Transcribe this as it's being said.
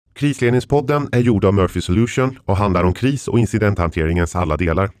Krisledningspodden är gjord av Murphy Solution och handlar om kris- och incidenthanteringens alla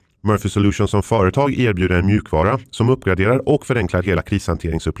delar. Murphy Solution som företag erbjuder en mjukvara som uppgraderar och förenklar hela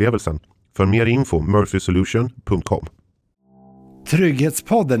krishanteringsupplevelsen. För mer info murphysolution.com.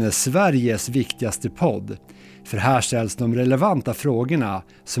 Trygghetspodden är Sveriges viktigaste podd. För här ställs de relevanta frågorna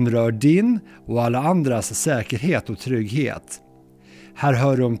som rör din och alla andras säkerhet och trygghet. Här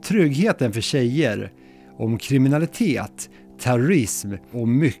hör du om tryggheten för tjejer, om kriminalitet, terrorism och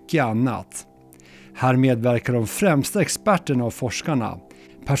mycket annat. Här medverkar de främsta experterna och forskarna,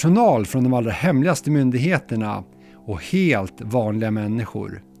 personal från de allra hemligaste myndigheterna och helt vanliga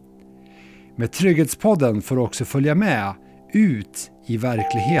människor. Med Trygghetspodden får du också följa med ut i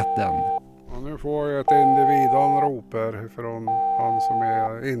verkligheten. Ja, nu får jag ett individanrop här från han som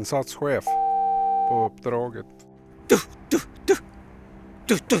är insatschef på uppdraget. Du.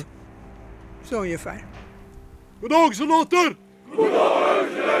 Så ungefär. God dag soldater! God dag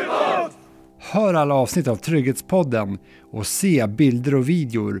soldater! Hör alla avsnitt av Trygghetspodden och se bilder och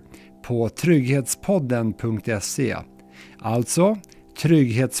videor på trygghetspodden.se. Alltså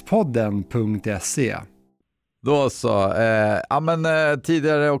trygghetspodden.se. Då så,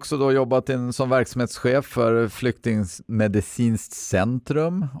 tidigare också då jobbat som verksamhetschef för Flyktingmedicinskt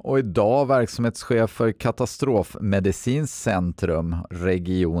centrum och idag verksamhetschef för Katastrofmedicinskt centrum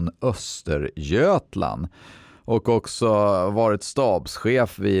Region Östergötland. Och också varit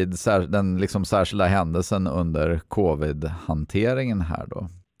stabschef vid den liksom särskilda händelsen under covid-hanteringen här då.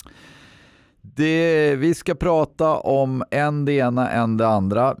 Vi ska prata om en det ena, en det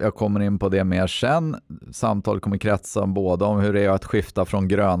andra. Jag kommer in på det mer sen. Samtalet kommer kretsa både om hur det är att skifta från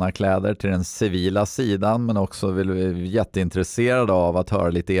gröna kläder till den civila sidan, men också vill vi jätteintresserade av att höra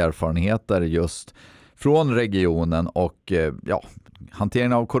lite erfarenheter just från regionen och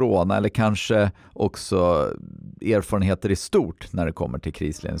hanteringen av corona, eller kanske också erfarenheter i stort när det kommer till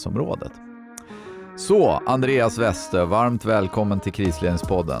krisledningsområdet. Så, Andreas Wester, varmt välkommen till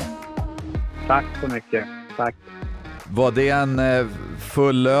Krisledningspodden. Tack så mycket. Tack. Var det en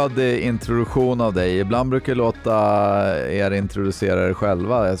fullödig introduktion av dig? Ibland brukar jag låta er introducera er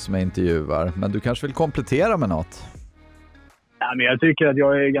själva som jag intervjuar, men du kanske vill komplettera med något? Ja, men jag tycker att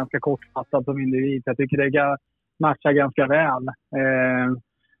jag är ganska kortfattad som individ. Jag tycker det matchar ganska väl.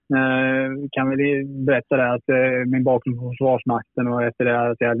 Kan väl berätta det att min bakgrund på Försvarsmakten och efter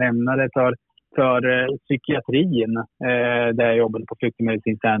det att jag lämnade för psykiatrin där jag jobbade på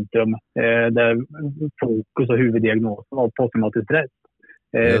Flyktingmedicinskt centrum där fokus och huvuddiagnos var posttraumatisk stress.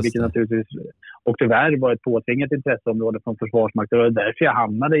 Vilket naturligtvis och tyvärr var ett påtvingat intresseområde från Försvarsmakten, och det är därför jag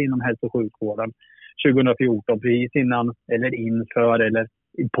hamnade inom hälso- och sjukvården 2014, precis innan eller inför eller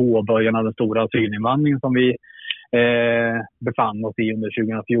i påbörjan av den stora asylinvandringen som vi befann oss i under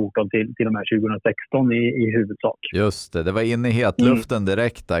 2014 till och med 2016 i huvudsak. Just det var inne i hetluften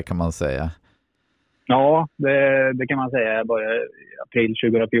direkt där kan man säga. Ja, det kan man säga. Jag började i april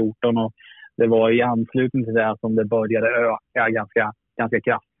 2014 och det var i anslutning till det som det började öka ganska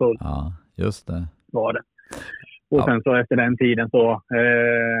kraftfullt. Ja, just det. Var det. Och sen så efter den tiden så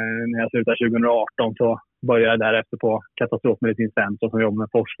när jag slutade 2018 så började jag därefter på Katastrofmedicinskt centrum som jobbar med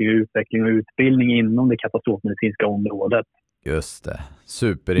forskning, utveckling och utbildning inom det katastrofmedicinska området. Just det.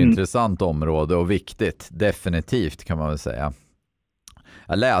 Superintressant område och viktigt. Definitivt kan man väl säga.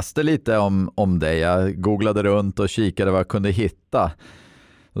 Jag läste lite om dig. Jag googlade runt och kikade vad jag kunde hitta.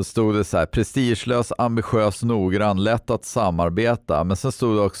 Då stod det så här: prestigelös, ambitiös, noggrann, lätt att samarbeta. Men sen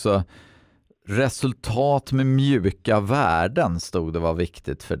stod det också resultat med mjuka värden stod det var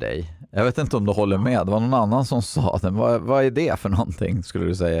viktigt för dig. Jag vet inte om du håller med. Det var någon annan som sa det. Vad är det för någonting skulle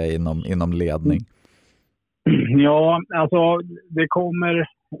du säga inom ledning? Ja, alltså det kommer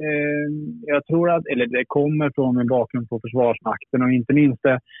jag tror att det kommer från min bakgrund på Försvarsmakten och inte minst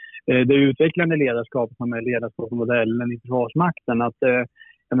det utvecklande ledarskapet som är ledarskapsmodellen i Försvarsmakten. Att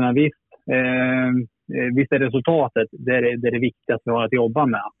jag menar visst är resultatet det är det viktigaste vi har att jobba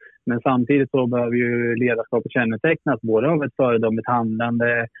med. Men samtidigt så behöver ju ledarskapet kännetecknas både av ett föredömligt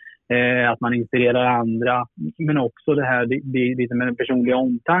handlande, att man inspirerar andra, men också det här lite med den personliga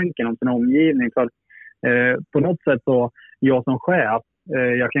omtanken om sin omgivning. För på något sätt så, jag som chef,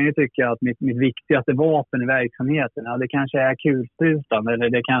 jag kan ju tycka att mitt viktigaste vapen i verksamheten, det kanske är kulsprutan eller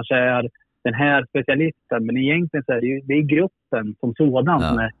det kanske är den här specialisten, men egentligen så är det är gruppen som sådan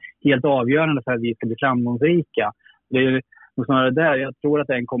som är helt avgörande för att vi ska bli framgångsrika. Det är snarare där, jag tror att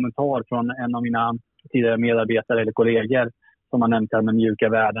det är en kommentar från en av mina tidigare medarbetare eller kollegor som har nämnt här med mjuka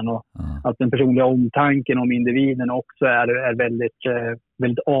värden och att den personliga omtanken om individen också är väldigt,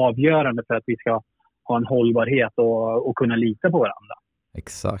 väldigt avgörande för att vi ska ha en hållbarhet och kunna lita på varandra.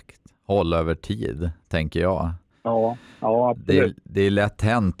 Exakt. Hålla över tid, tänker jag. Ja, absolut. Det är lätt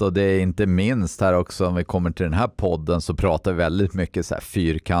hänt, och det är inte minst här också, om vi kommer till den här podden så pratar vi väldigt mycket så här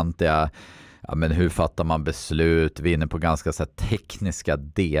fyrkantiga, ja, men hur fattar man beslut? Vi är inne på ganska så här tekniska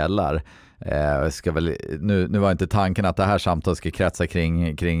delar. Nu var inte tanken att det här samtalet ska kretsa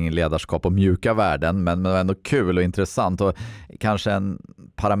kring ledarskap och mjuka värden, men det var ändå kul och intressant, och kanske en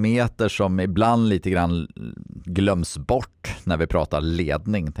parameter som ibland lite grann glöms bort när vi pratar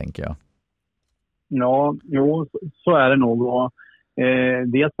ledning, tänker jag. Ja, jo, så är det nog. Och,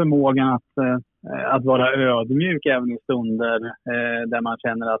 dels förmågan att vara ödmjuk även i stunder där man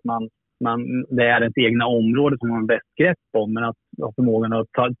känner att det är ens egna område som man har bäst grepp om, men att ha förmågan att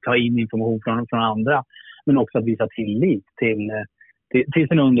ta in information från andra, men också att visa tillit till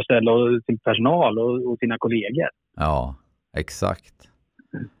sin underställda och sin personal och sina kollegor. Ja, exakt.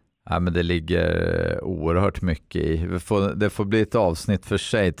 Ja, men det ligger oerhört mycket i. Det får bli ett avsnitt för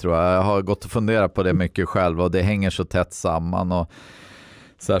sig, tror jag. Jag har gått och funderat på det mycket själv, och det hänger så tätt samman, och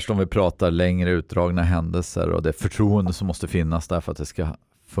särskilt om vi pratar längre utdragna händelser och det förtroende som måste finnas där för att det ska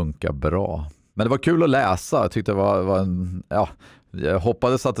funka bra. Men det var kul att läsa. Jag tyckte det var jag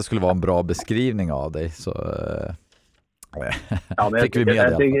hoppades att det skulle vara en bra beskrivning av dig, så fick vi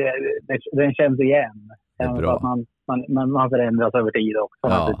med det. Den känns igen. Det är bra. Att man förändras över tid också.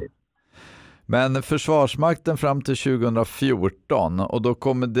 Ja. Men Försvarsmakten fram till 2014, och då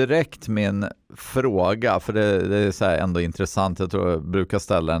kommer direkt min fråga, för det är så här ändå intressant. Jag tror jag brukar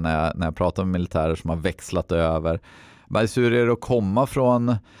ställa när jag pratar med militärer som har växlat över. Men hur är det att komma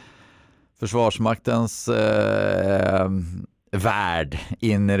från Försvarsmaktens värld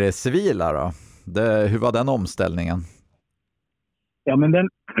in i det civila då? Hur var den omställningen? Ja, men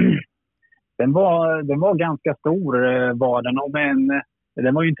den var ganska stor, var den, men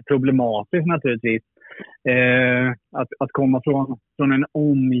den var ju inte problematisk naturligtvis. Att komma från en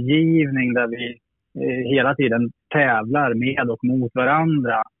omgivning där vi hela tiden tävlar med och mot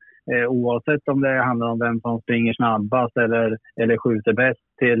varandra, oavsett om det handlar om vem som springer snabbast eller skjuter bäst,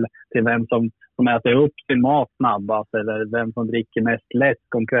 till vem som äter upp sin mat snabbast, eller vem som dricker mest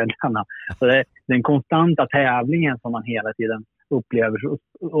läsk om kvällarna. Så det är den konstanta tävlingen som man hela tiden upplever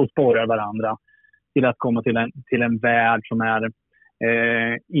och sporrar varandra till att komma till en värld som är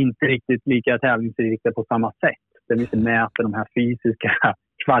inte riktigt lika tävlingsinriktad på samma sätt. Där vi inte mäter de här fysiska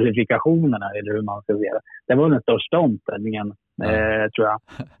kvalifikationerna, eller hur man ska säga. Det var den största omställningen, tror jag.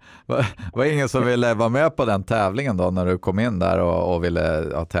 Var ingen som ville vara med på den tävlingen då, när du kom in där och ville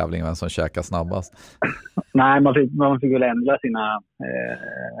ha tävlingen vem som käkar snabbast? Nej, man fick väl ändra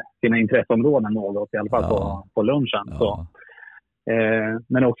sina intresseområden något, i alla fall på lunchen. Ja. Så.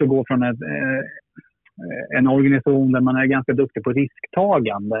 Men också gå från en organisation där man är ganska duktig på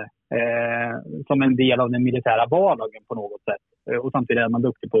risktagande som en del av den militära vardagen på något sätt. Och samtidigt är man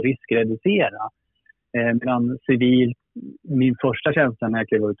duktig på att riskreducera. Medan civil, min första känsla när jag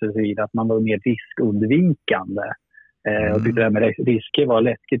klev ut till civil, att man var mer riskundvikande. Och tyckte det här med risker var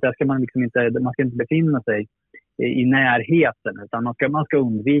läskigt. Där ska man ska inte befinna sig i närheten, utan man ska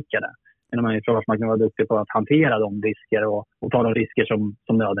undvika det. Men man i Försvarsmakten var duktig på att hantera de risker och ta de risker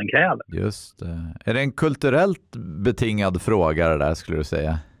som nöden kräver. Just det. Är det en kulturellt betingad fråga det där, skulle du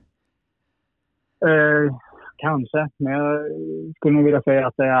säga? Kanske, men jag skulle nog vilja säga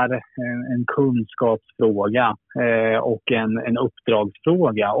att det är en kunskapsfråga och en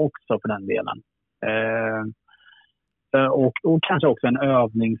uppdragsfråga också för den delen. Och kanske också en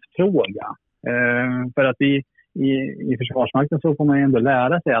övningsfråga. För att i Försvarsmakten så får man ju ändå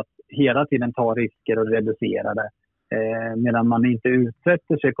lära sig att hela tiden ta risker och reducera det. Medan man inte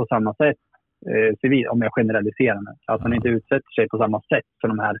utsätter sig på samma sätt, om jag generaliserar det, att man inte utsätter sig på samma sätt för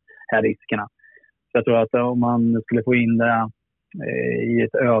de här riskerna. Så jag tror att om man skulle få in det i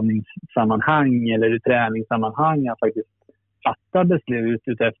ett övningssammanhang eller ett träningssammanhang, att faktiskt fatta beslut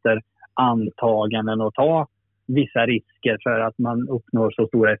utefter antaganden och ta vissa risker för att man uppnår så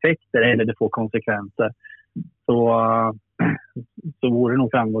stora effekter eller det får konsekvenser, så vore det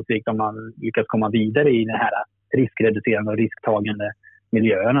nog framgångsrikt om man lyckas komma vidare i den här riskreducerande och risktagande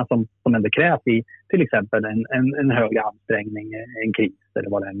miljöerna som ändå krävs i till exempel en hög ansträngning, en kris eller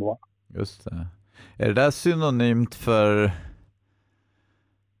vad det än var. Just det. Är det där synonymt för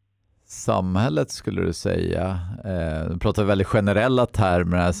samhället, skulle du säga? Du pratar väldigt generella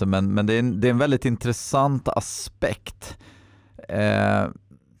termer, alltså, men det är en väldigt intressant aspekt.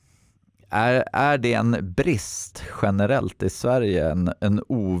 Är det en brist generellt i Sverige, en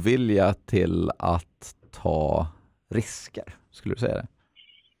ovilja till att ta risker, skulle du säga det?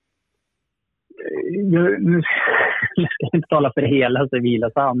 Nu ska jag inte tala för hela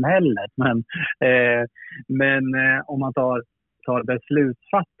civila samhället, men om man tar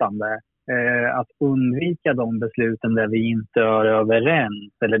beslutsfattande att undvika de besluten där vi inte är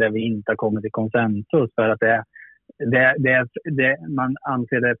överens eller där vi inte har kommit till konsensus, för att man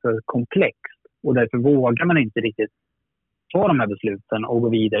anser det för komplext och därför vågar man inte riktigt ta de här besluten och gå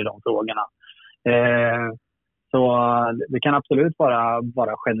vidare i de frågorna. Så det kan absolut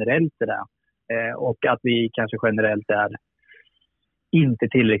vara generellt det där. Och att vi kanske generellt är inte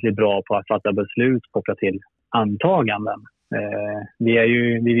tillräckligt bra på att fatta beslut kopplat till antaganden.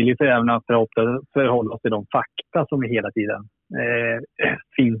 Vi vill ju förhålla oss till de fakta som vi hela tiden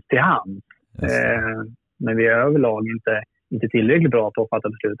finns till hand. Men vi är överlag inte tillräckligt bra på att fatta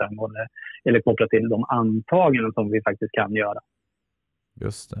beslut angående eller kopplat till de antaganden som vi faktiskt kan göra.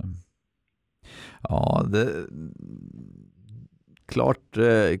 Just det. Ja, det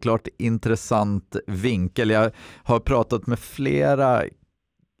klart intressant vinkel. Jag har pratat med flera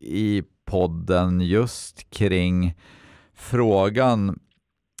i podden just kring frågan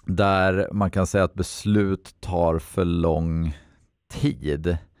där man kan säga att beslut tar för lång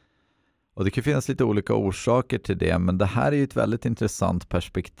tid. Och det kan finnas lite olika orsaker till det, men det här är ju ett väldigt intressant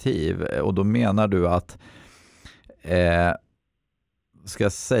perspektiv. Och då menar du att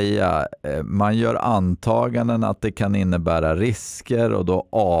man gör antaganden att det kan innebära risker och då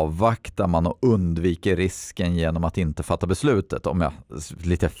avvaktar man och undviker risken genom att inte fatta beslutet, om jag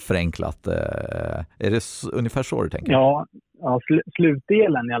lite förenklat. Är det ungefär så du tänker? Ja,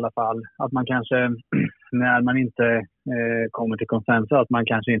 slutdelen i alla fall. Att man kanske, när man inte kommer till konsensus, att man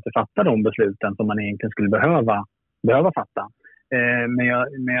kanske inte fattar de besluten som man egentligen skulle behöva fatta.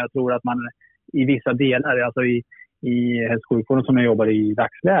 Men jag tror att man i vissa delar, alltså i hälso- och sjukvården som jag jobbar i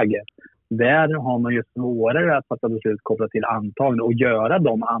dagsläget, där har man ju svårare att fatta beslut kopplat till antaganden och göra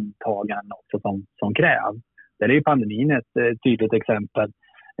de antaganden också som krävs. Där är ju pandemin ett tydligt exempel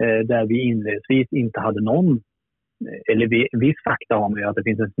där vi inledningsvis inte hade någon, eller viss fakta har man ju att det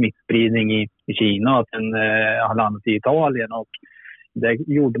finns en smittspridning i Kina, att den har landat i Italien, och där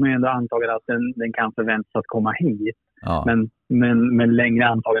gjorde man ju ändå antaganden att den kan förväntas att komma hit. Ja. Men längre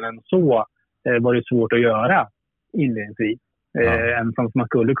antaganden än så var det svårt att göra inledningsvis. Även om man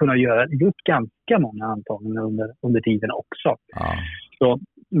skulle kunna gjort ganska många antaganden under tiden också. Ja. Så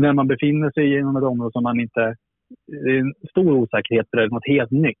när man befinner sig inom ett område som man inte, det är en stor osäkerhet för något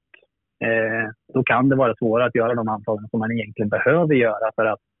helt nytt, då kan det vara svårare att göra de antaganden som man egentligen behöver göra för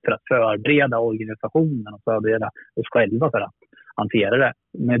att förbereda organisationen och förbereda oss själva för att hantera det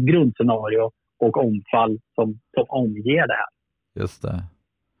med ett grundscenario och omfall som omger det här. Just det.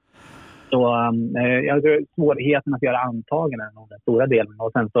 Så jag tror svårigheten att göra antaganden är den stora delen.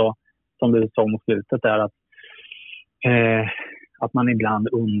 Och sen så, som du sa mot slutet, är att man ibland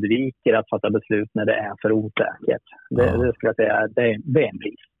undviker att fatta beslut när det är för osäkert. Det skulle jag säga, det är en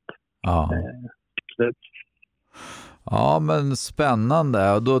brist. Ja. Ja, men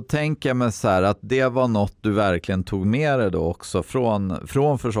spännande. Och då tänker jag mig så här att det var något du verkligen tog med dig då också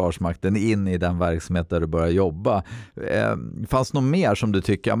från Försvarsmakten in i den verksamhet där du började jobba. Fanns något mer som du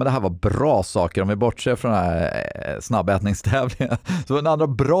tycker, men det här var bra saker, om vi bortser från den här snabbätningstävlingen, så var det andra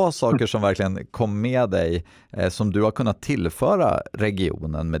bra saker som verkligen kom med dig som du har kunnat tillföra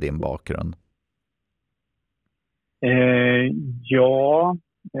regionen med din bakgrund?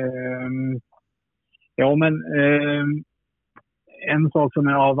 En sak som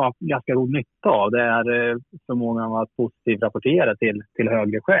jag har haft ganska god nytta av, det är förmågan att positivt rapportera till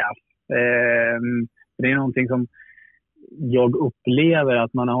högre chef. Det är någonting som jag upplever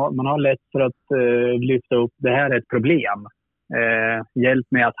att man har lätt för att lyfta upp, det här är ett problem. Hjälp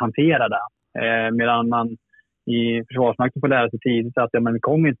med att hantera det. Medan man i Försvarsmakten får lära sig tidigt att man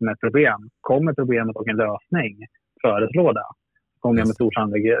kommer inte med ett problem. Kommer problemet och en lösning, föreslå det. Kommer jag med stor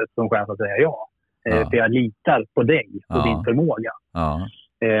sannolikhet som chef att säga ja. För jag litar på dig och din förmåga. Ja.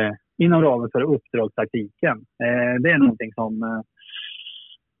 Inom ramen för uppdragstaktiken. Det är någonting som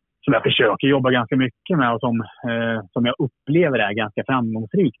jag försöker jobba ganska mycket med och som jag upplever är ganska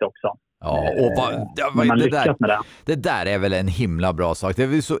framgångsrikt också. Ja, och man lyckas med det. Det där är väl en himla bra sak. Det är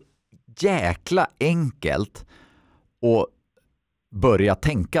väl så jäkla enkelt att börja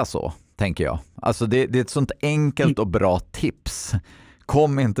tänka så, tänker jag. Alltså det är ett sånt enkelt och bra tips.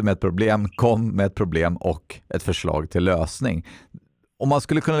 Kom inte med ett problem, kom med ett problem och ett förslag till lösning. Om man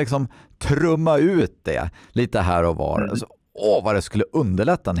skulle kunna liksom trumma ut det lite här och var. Alltså, vad det skulle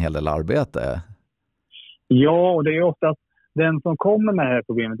underlätta en hel del arbete. Ja, och det är ju ofta den som kommer med det här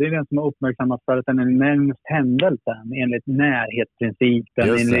problemet, det är den som har uppmärksammat för att den är närmast händelsen enligt närhetsprincipen,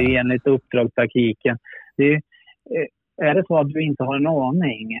 enligt uppdragstaktiken. Är det så att du inte har en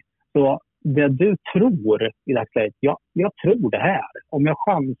aning, så det du tror i dagsläget, jag tror det här. Om jag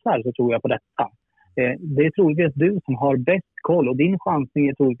chansar så tror jag på detta. det är troligtvis du som har bäst koll och din chansning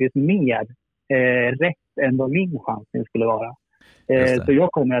är troligtvis mer rätt än vad min chansning skulle vara. Så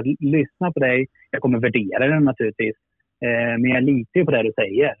jag kommer att lyssna på dig, jag kommer värdera den naturligtvis, men jag litar ju på det du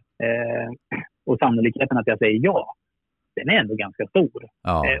säger. Och sannolikheten att jag säger ja, den är ändå ganska stor.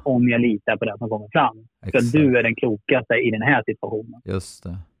 Om jag litar på det som kommer fram. Exakt. Så du är den klokaste i den här situationen. Just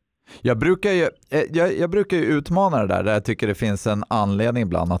det. Jag brukar ju utmana det där jag tycker det finns en anledning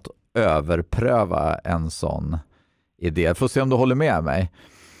ibland att överpröva en sån idé. Får se om du håller med mig.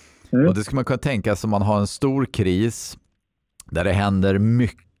 Och det ska man kunna tänka sig om man har en stor kris där det händer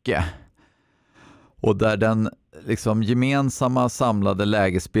mycket och där den liksom gemensamma samlade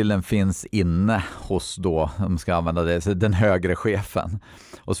lägesbilden finns inne hos då, om man ska använda det, så den högre chefen.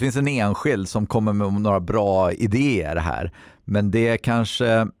 Och så finns en enskild som kommer med några bra idéer här, men det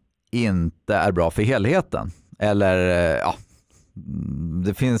kanske inte är bra för helheten. Eller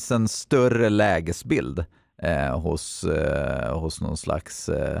det finns en större lägesbild hos någon slags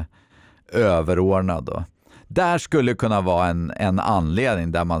överordnad då. Där skulle kunna vara en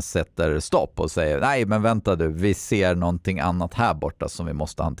anledning där man sätter stopp och säger nej men vänta du, vi ser någonting annat här borta som vi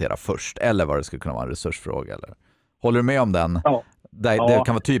måste hantera först. Eller vad det skulle kunna vara en resursfråga. Eller. Håller du med om den? Ja. Det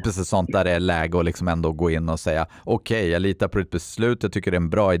kan vara typiskt ett sånt där det är läge att liksom ändå gå in och säga okej, jag litar på ditt beslut, jag tycker det är en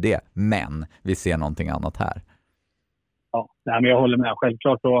bra idé, men vi ser någonting annat här. Ja, men jag håller med.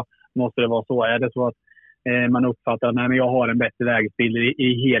 Självklart så måste det vara så. Är det så att man uppfattar att jag har en bättre lägesbild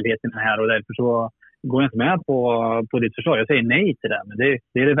i helheten här och därför så går jag inte med på ditt förslag. Jag säger nej till det. Men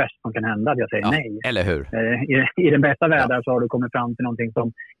det är det värsta som kan hända att jag säger nej. Eller hur? I den bästa världen så har du kommit fram till någonting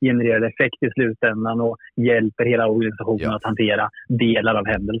som genererar effekt i slutändan och hjälper hela organisationen att hantera delar av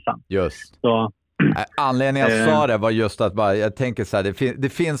händelsen. Just. Så, anledningen jag sa det var just att jag tänker så här, det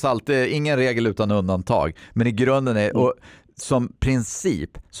finns alltid ingen regel utan undantag. Men i grunden och som princip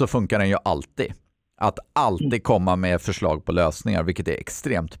så funkar den ju alltid. Att alltid komma med förslag på lösningar, vilket är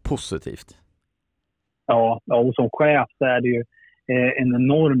extremt positivt. Ja, och som chef så är det ju en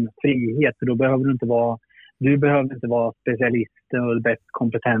enorm frihet. För då behöver du behöver inte vara specialisten och bäst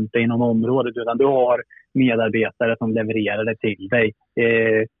kompetenta inom området. Utan du har medarbetare som levererar det till dig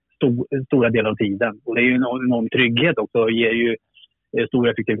stora delar av tiden. Och det är ju en enorm trygghet också och ger ju stor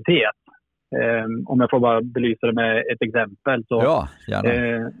effektivitet. Om jag får bara belysa det med ett exempel. Så, ja,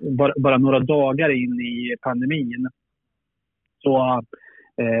 gärna. Bara några dagar in i pandemin så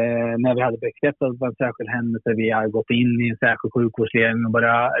när vi hade bekräftat på en särskild händelse, vi har gått in i en särskild sjukvårdsledning och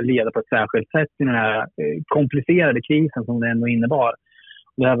börjat leda på ett särskilt sätt i den här komplicerade krisen som det ändå innebar.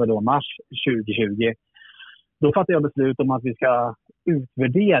 Det här var då mars 2020. Då fattade jag beslut om att vi ska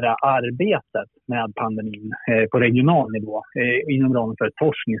utvärdera arbetet med pandemin på regional nivå inom ramen för ett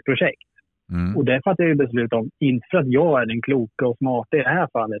forskningsprojekt. Och det fattar jag beslut om, inte för att jag är den kloka och smarta i det här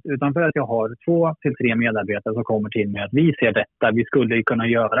fallet, utan för att jag har 2 till 3 medarbetare som kommer till mig att vi ser detta, vi skulle kunna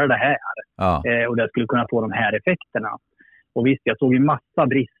göra det här. Och det skulle kunna få de här effekterna. Och visst, jag såg ju massa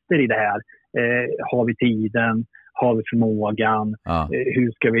brister i det här. Har vi tiden? Har vi förmågan?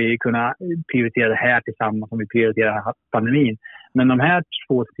 Hur ska vi kunna prioritera det här tillsammans om vi prioriterar pandemin? Men de här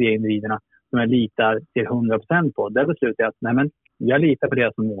 2 till 3 individerna som jag litar till 100% på, där beslutar jag att nej, men jag litar på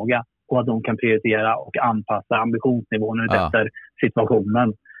deras förmåga och att de kan prioritera och anpassa ambitionsnivån efter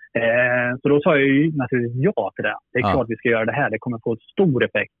situationen. Så då sa jag ju naturligtvis ja till det. Det är klart vi ska göra det här. Det kommer få ett stor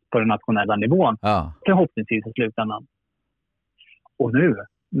effekt på den nationella nivån. Förhoppningsvis i slutändan. Och nu,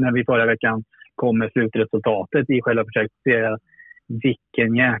 när vi förra veckan kom med slutresultatet i själva projektet,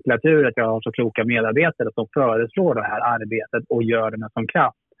 vilken jäkla tur att jag har så kloka medarbetare som föreslår det här arbetet och gör det med sån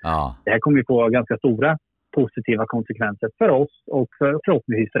kraft. Det här kommer ju få ganska stora positiva konsekvenser för oss och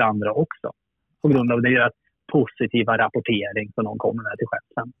förhoppningsvis för andra också. På grund av deras positiva rapportering som de kommer med till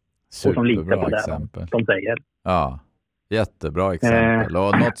chefen. Och som litar på det de säger. Ja, jättebra exempel.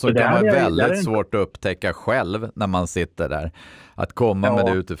 Och något som kan vara väldigt svårt att upptäcka själv när man sitter där. Att komma med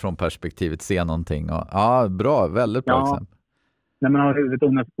det utifrån perspektivet, se någonting. Och, bra, väldigt bra exempel. När man har huvudet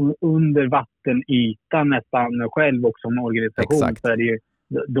under vattenytan nästan själv också som organisation. Så är det ju,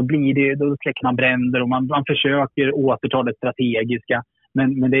 då släcker man bränder och man försöker återta det strategiska.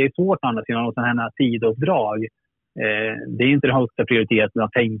 Men det är svårt annars inom sådana här sidouppdrag. Det är inte den högsta prioriteten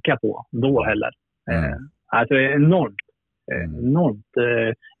att tänka på då heller. Alltså det är enormt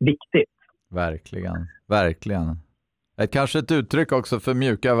viktigt. Verkligen, verkligen. Kanske ett uttryck också för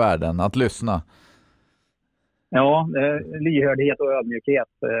mjuka värden, att lyssna. Ja, lyhördhet och ödmjukhet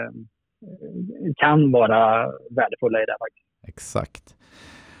kan vara värdefulla i det faktiskt. Exakt.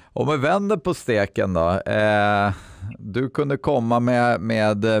 Om vi vänder på steken då. Du kunde komma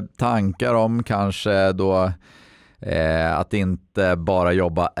med tankar om kanske då Att inte bara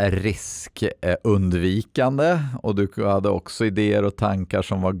jobba riskundvikande, och du hade också idéer och tankar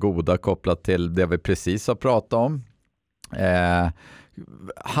som var goda kopplat till det vi precis har pratat om.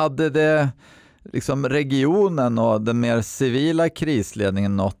 Hade det liksom regionen och den mer civila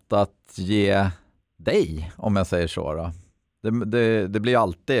krisledningen något att ge dig, om jag säger så då? Det blir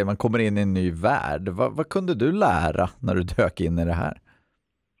alltid, man kommer in i en ny värld. Vad kunde du lära när du dök in i det här?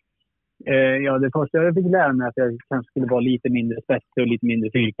 Ja, det första jag fick lära mig att jag kanske skulle vara lite mindre spetsig och lite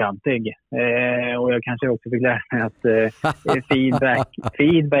mindre fyrkantig. Och jag kanske också fick lära mig att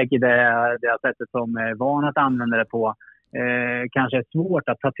feedback i det sättet som är van att använda det på kanske är svårt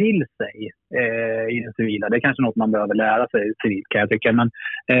att ta till sig i den civila. Det är kanske något man behöver lära sig civilt, kan jag tycka. Men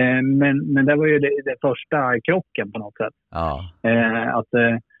det var ju det första krocken på något sätt. Ja.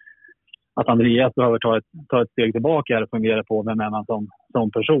 Att Andreas behöver ta ett steg tillbaka och fundera på vem är man som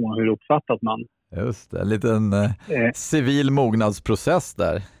person och hur uppfattas man. Just det, en liten civil mognadsprocess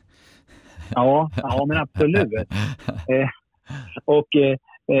där. Ja, men absolut. Och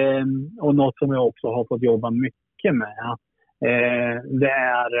något som jag också har fått jobba mycket med, det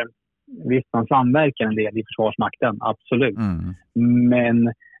är visst, man samverkar en del i Försvarsmakten, absolut.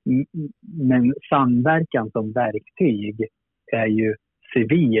 Men samverkan som verktyg är ju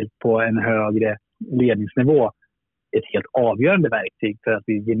civilt på en högre ledningsnivå ett helt avgörande verktyg för att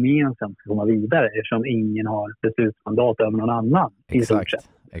vi gemensamt ska komma vidare, eftersom ingen har beslutsmandat över någon annan.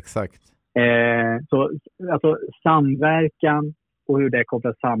 Exakt. Så alltså, samverkan och hur det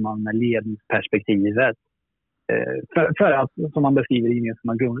kopplas samman med ledningsperspektivet för att, som man beskriver i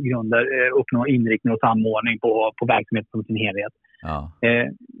gemensamma grunder, uppnå inriktning och samordning på verksamheten som sin helhet. Ja.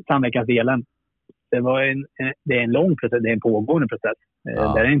 Samverkansdelen, det är en lång process, det är en pågående process.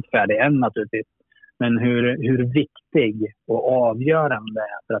 Ja. Det är inte färdig än naturligtvis. Men hur viktig och avgörande det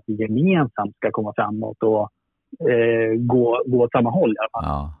är för att vi gemensamt ska komma framåt och gå åt samma håll i alla fall.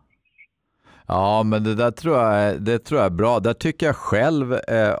 Ja. Ja, men det tror jag är bra. Där tycker jag själv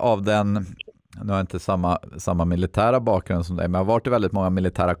av den, nu har jag inte samma militära bakgrund som dig, men jag har varit i väldigt många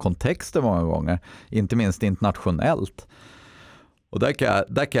militära kontexter många gånger, inte minst internationellt. Och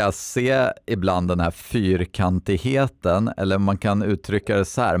där kan jag se ibland den här fyrkantigheten, eller man kan uttrycka det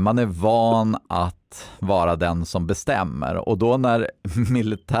så här, man är van att vara den som bestämmer. Och då när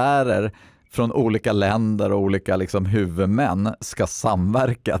militärer från olika länder och olika liksom huvudmän ska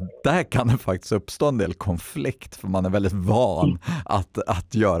samverka, där kan det faktiskt uppstå en del konflikt, för man är väldigt van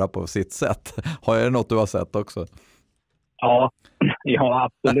att göra på sitt sätt. Har jag något du har sett också? Ja,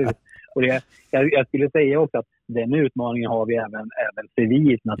 absolut. Och jag skulle säga också att den utmaningen har vi även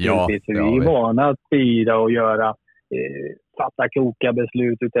civilt naturligtvis. Ja, vi är vana att styra och göra fatta kloka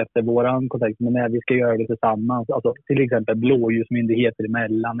beslut efter våran kontext, men när vi ska göra det tillsammans, alltså till exempel blåljusmyndigheter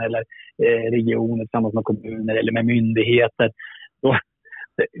emellan eller regioner tillsammans med kommuner eller med myndigheter, då,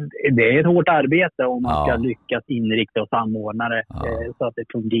 det är ett hårt arbete om man ska lyckas inrikta och samordna det så att det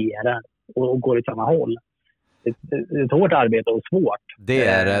fungerar och går i samma håll. Ett hårt arbete och svårt. Det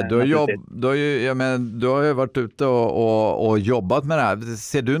är det. Du har ju varit ute och jobbat med det här.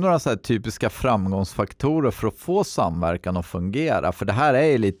 Ser du några så här typiska framgångsfaktorer för att få samverkan att fungera? För det här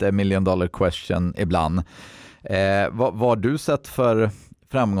är ju lite million dollar question ibland. Vad har du sett för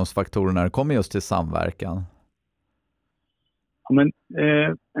framgångsfaktorer när det kommer just till samverkan? Ja, men,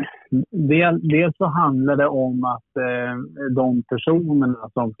 dels så handlar det om att de personerna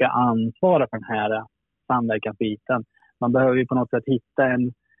som ska ansvara för den här samverkansbiten, man behöver ju på något sätt hitta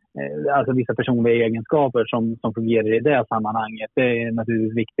alltså vissa personliga egenskaper som fungerar i det sammanhanget. Det är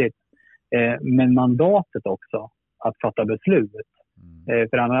naturligtvis viktigt. Men mandatet också, att fatta beslut.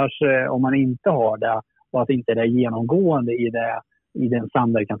 För annars, om man inte har det och att inte det är genomgående i den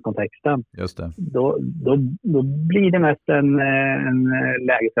samverkanskontexten, just det. Då blir det mest en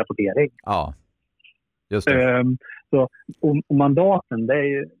lägesrapportering. Ja, just det. Så, och mandaten,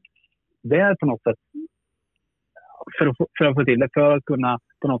 det är på något sätt för att få till det, för att kunna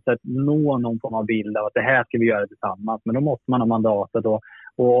på något sätt nå någon form av bild av att det här ska vi göra tillsammans. Men då måste man ha mandatet och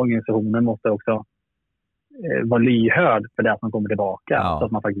organisationen måste också vara lyhörd för det som kommer tillbaka, så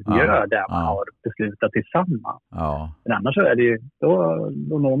att man faktiskt gör det man har beslutat tillsammans. Ja. Men annars så är det ju, då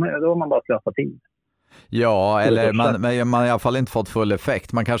har man bara slösat tid. Ja, eller man har i alla fall inte fått full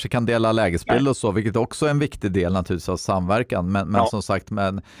effekt. Man kanske kan dela lägesbild och så, vilket också är en viktig del naturligtvis av samverkan. Men som sagt,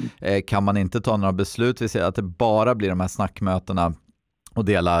 kan man inte ta några beslut, vi ser att det bara blir de här snackmötena och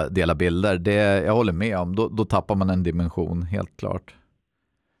dela bilder. Det jag håller med om. Då tappar man en dimension, helt klart.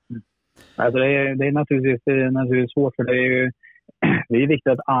 Alltså det är naturligtvis svårt, för det är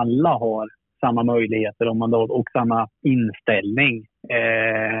viktigt att alla har samma möjligheter och samma inställning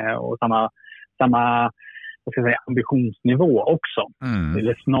och samma vad ska jag säga, ambitionsnivå också.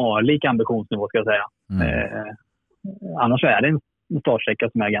 Eller snarlik ambitionsnivå ska jag säga. Annars är det en startsträcka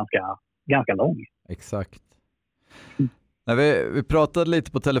som är ganska lång. Exakt. Vi pratade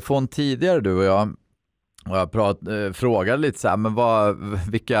lite på telefon tidigare, du och jag. Och jag frågade lite så här, men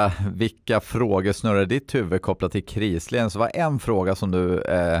vilka frågor snurrar ditt huvud kopplat till krisledning? Så var en fråga som du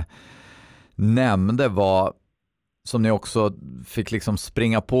nämnde var, som ni också fick liksom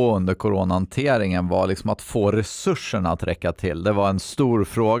springa på under coronahanteringen, var liksom att få resurserna att räcka till. Det var en stor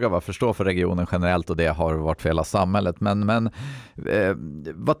fråga, vad jag förstår, för regionen generellt, och det har varit för hela samhället. Men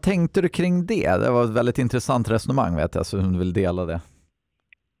vad tänkte du kring det? Det var ett väldigt intressant resonemang, vet jag, så du vill dela det.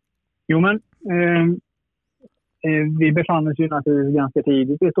 Jo, men vi befann oss ju naturligtvis ganska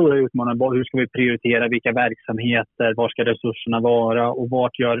tidigt i stora utmaningar. Hur ska vi prioritera, vilka verksamheter, var ska resurserna vara och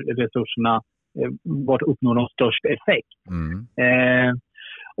vart uppnår de störst effekt?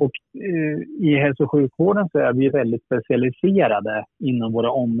 I hälso- och sjukvården så är vi väldigt specialiserade inom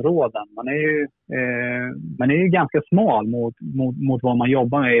våra områden. Man är ju ganska smal mot vad man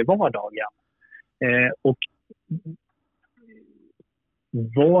jobbar med i vardagen. Och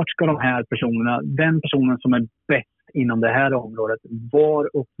vart ska de här personerna, den personen som är bäst inom det här området, var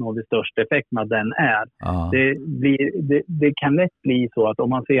uppnår vi störst effekt med den är? Det kan lätt bli så att om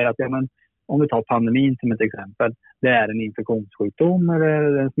man ser att om vi tar pandemin som ett exempel, det är en infektionssjukdom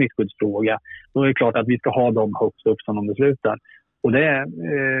eller en smittskyddsfråga, då är det klart att vi ska ha dem högst upp som de beslutar. Och det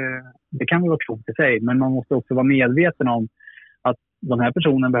kan ju vara klokt i sig, men man måste också vara medveten om att de här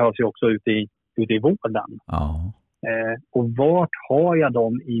personerna behövs ju också ute i vården. Och vart har jag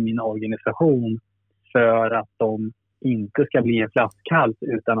dem i min organisation för att de inte ska bli en flaskhals,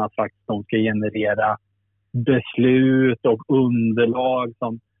 utan att faktiskt de ska generera beslut och underlag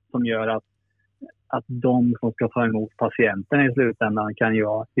som gör att de som ska ta emot patienten i slutändan kan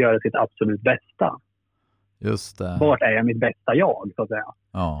göra sitt absolut bästa. Just det. Vart är jag mitt bästa jag, så att säga?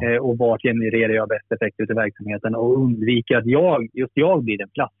 Och vart genererar jag bäst effekt ut i verksamheten och undviker att jag blir en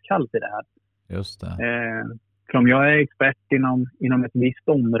flaskhals i det här. Just det. För om jag är expert inom ett visst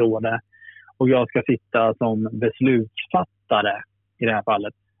område och jag ska sitta som beslutsfattare i det här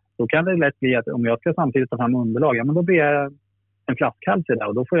fallet, då kan det lätt bli att om jag ska samtidigt ta fram underlag, men då blir jag en flaskhals i det,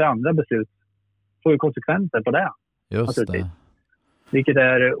 och då får jag andra beslut, får ju konsekvenser på det. Just det. Vilket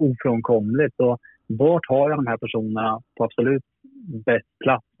är ofrånkomligt. Och vart har jag de här personerna på absolut bäst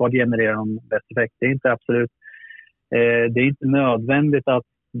plats? Vart genererar de bäst effekt? Det är inte nödvändigt att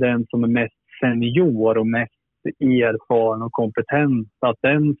den som är mest senior och mest erfaren och kompetent, att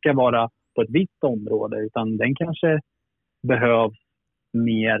den ska vara på ett visst område, utan den kanske behövs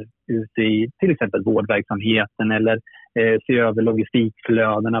mer ute i till exempel vårdverksamheten eller se över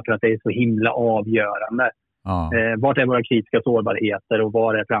logistikflödena, för att det är så himla avgörande. Vart är våra kritiska sårbarheter och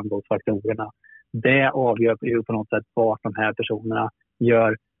var är framgångsfaktorerna? Det avgör ju på något sätt vart de här personerna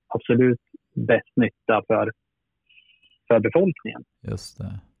gör absolut bäst nytta för befolkningen. Just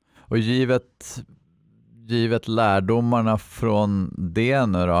det. Och givet lärdomarna från det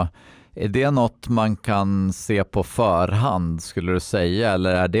nu då, är det något man kan se på förhand, skulle du säga,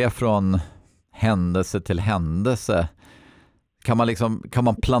 eller är det från händelse till händelse? Kan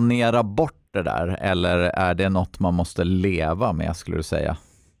man planera bort det där, eller är det något man måste leva med, skulle du säga?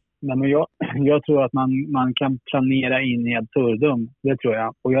 Nej, men jag tror att man kan planera in i absurdum, det tror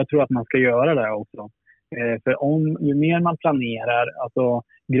jag. Och jag tror att man ska göra det också. För ju mer man planerar, alltså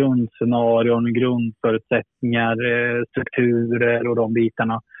grundscenarion, grundförutsättningar, strukturer och de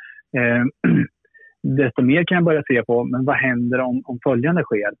bitarna, desto mer kan jag börja se på, men vad händer om följande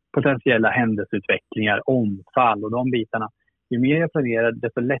sker? Potentiella händelseutvecklingar, omfall och de bitarna. Ju mer jag planerar,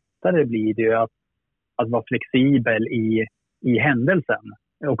 desto lättare blir det ju att vara flexibel i händelsen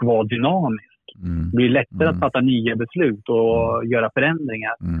och vara dynamisk. Det blir lättare att fatta nya beslut och göra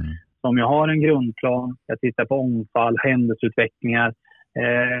förändringar. Så om jag har en grundplan, jag tittar på omfall, händelseutvecklingar,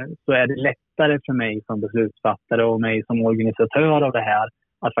 så är det lättare för mig som beslutsfattare och mig som organisatör av det här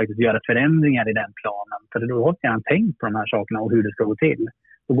att faktiskt göra förändringar i den planen. För då har jag tänkt på de här sakerna och hur det ska gå till.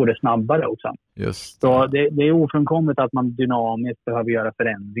 Då går det snabbare också. Just. Så det är ofrånkomligt att man dynamiskt behöver göra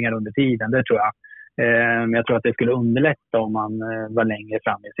förändringar under tiden, det tror jag. Men jag tror att det skulle underlätta om man var längre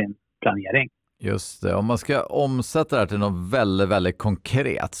fram i sin planering. Just det, om man ska omsätta det här till något väldigt, väldigt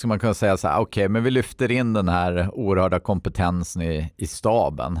konkret, så man kan säga så här, okej, men vi lyfter in den här oerhörda kompetensen i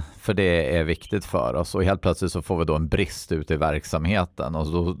staben, för det är viktigt för oss, och helt plötsligt så får vi då en brist ute i verksamheten,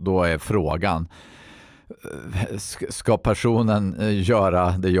 och då är frågan, ska personen göra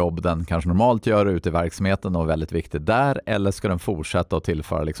det jobb den kanske normalt gör ute i verksamheten och väldigt viktigt där, eller ska den fortsätta att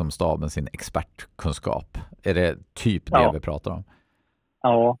tillföra liksom staben sin expertkunskap? Är det typ det vi pratar om?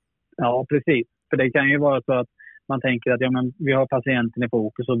 Ja, Ja, precis. För det kan ju vara så att man tänker att vi har patienten i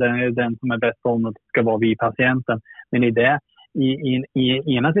fokus och den som är bäst på området ska vara vi patienten. Men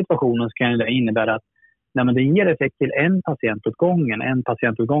i ena situationen så kan det innebära att det ger effekt till en patient åt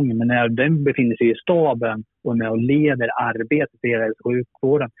gången, men när den befinner sig i staben och med och leder arbetet i hela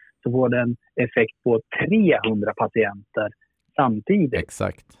sjukvården så får den effekt på 300 patienter samtidigt.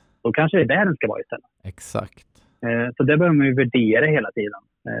 Exakt. Då kanske det är där den ska vara istället. Exakt. Så det behöver man ju värdera hela tiden.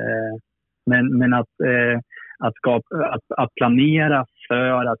 Men att planera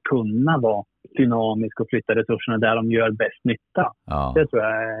för att kunna vara dynamisk och flytta resurserna där de gör bäst nytta. Ja. Det tror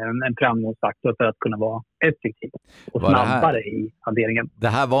jag är en framgångsfaktor för att kunna vara effektiv och snabbare i hanteringen. Det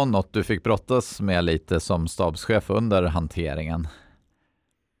här var något du fick brottas med lite som stabschef under hanteringen.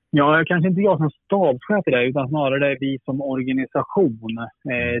 Ja, kanske inte jag som stabschef i det, utan snarare vi som organisation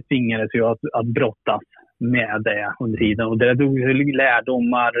tvingades ju att brottas med det under tiden. Och det tog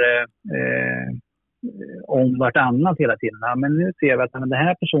lärdomar om vartannat hela tiden. Ja, men nu ser vi att den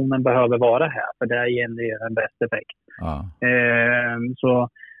här personen behöver vara här, för det genererar en bäst effekt. Ja. Så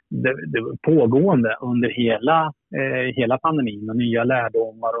det var pågående under hela pandemin och nya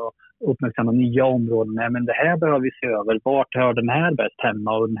lärdomar och uppmärksamma nya områden. Nej, men det här behöver vi se över. Vart hör den här bäst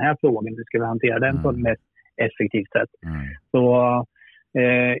hemma och den här frågan, hur ska vi hantera den på ett mest effektivt sätt? Så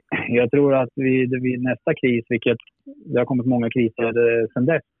jag tror att vid nästa kris, vilket det har kommit många kriser sedan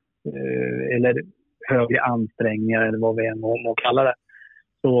dess, eller högre ansträngningar eller vad vi än må kalla det,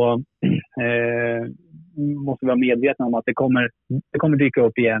 så måste vi vara medvetna om att det kommer dyka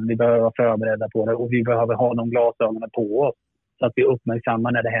upp igen. Vi behöver vara förberedda på det och vi behöver ha de glasögonen på oss så att vi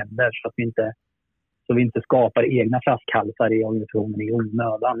uppmärksammar när det händer, så att vi inte skapar egna flaskhalsar i organisationen i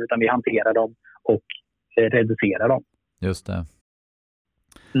onödan, utan vi hanterar dem och reducerar dem. Just det.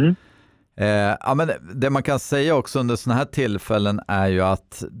 Ja, men det man kan säga också under såna här tillfällen är ju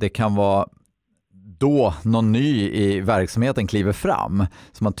att det kan vara då någon ny i verksamheten kliver fram.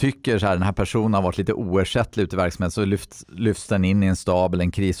 Så man tycker så här, den här personen har varit lite oersättlig ute i verksamheten, så lyfts den in i en stab eller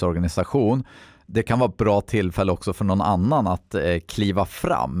en krisorganisation. Det kan vara ett bra tillfälle också för någon annan att kliva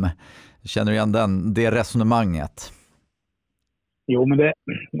fram. Känner du igen det resonemanget? Jo, men det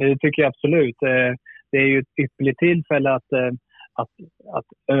tycker jag absolut. Det är ju ett ypperligt tillfälle att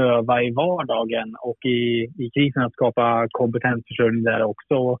öva i vardagen och i krisen att skapa kompetensförsörjning där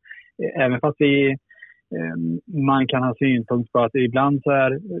också. Även fast man kan ha synpunkt på att ibland så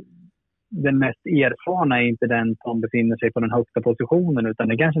är den mest erfarna inte den som befinner sig på den högsta positionen, utan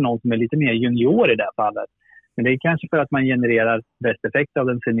det är kanske någon som är lite mer junior i det här fallet. Men det är kanske för att man genererar bäst effekt av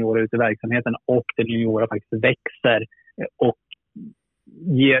den seniora ute i verksamheten och den juniora faktiskt växer och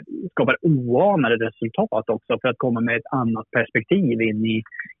skapar oanade resultat också för att komma med ett annat perspektiv in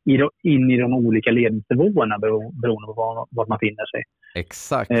i de olika ledningsnivåerna beroende på var man finner sig.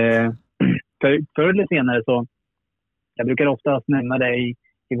 Exakt. Förr eller senare så, jag brukar ofta nämna det i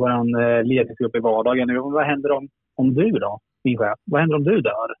vår ledningsgrupp i vardagen. Vad händer om du då, min chef? Vad händer om du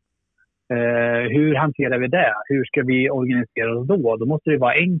dör? Hur hanterar vi det? Hur ska vi organisera oss då? Då måste det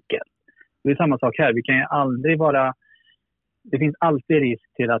vara enkelt. Det är samma sak här. Vi kan ju aldrig det finns alltid risk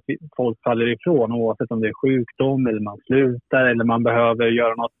till att folk faller ifrån, oavsett om det är sjukdom eller man slutar eller man behöver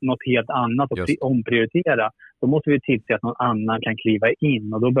göra något helt annat och omprioritera. Då måste vi tillse att någon annan kan kliva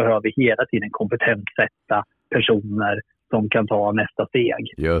in, och då behöver vi hela tiden kompetenssätta personer som kan ta nästa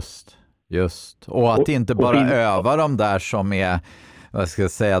steg. Just. Och att inte bara öva de där som är, vad ska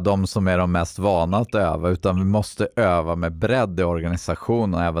jag säga, de som är de mest vana att öva, utan vi måste öva med bredd i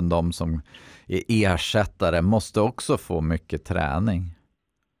organisationen, och även de som är ersättare måste också få mycket träning.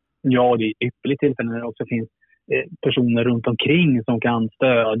 Ja, det är ypperligt tillfälle när det också finns personer runt omkring som kan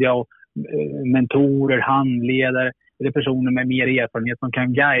stödja, och mentorer, handledare eller personer med mer erfarenhet som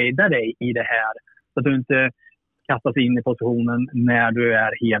kan guida dig i det här, så att du inte kastas in i positionen när du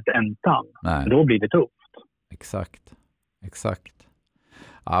är helt ensam. Nej. Då blir det tufft. Exakt.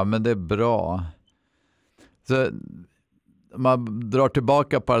 Ja, men det är bra. Så man drar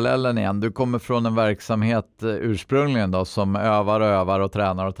tillbaka parallellen igen. Du kommer från en verksamhet ursprungligen då, som övar och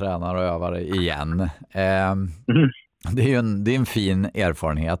tränar och övar igen. Det är en fin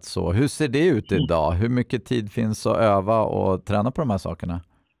erfarenhet. Så hur ser det ut idag? Hur mycket tid finns att öva och träna på de här sakerna?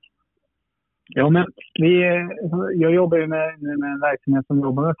 Ja, men jag jobbar ju med en verksamhet som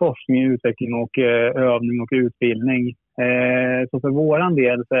jobbar med forskning, utveckling och övning och utbildning. Så för våran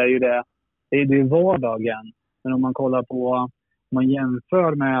del så är ju det är vardagen. Men om man kollar på, om man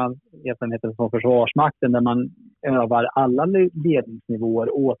jämför med erfarenheten från Försvarsmakten, där man övar alla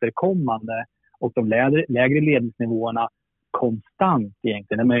ledningsnivåer återkommande och de lägre ledningsnivåerna konstant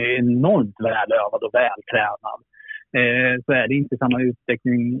egentligen. De är enormt välövad och vältränad. så är det inte samma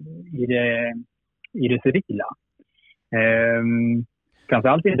utsträckning i det civila.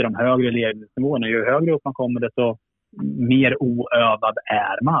 Framförallt inte de högre ledningsnivåerna. Ju högre upp man kommer, desto mer oövad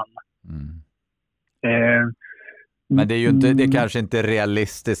är man. Men det är ju inte, det är kanske inte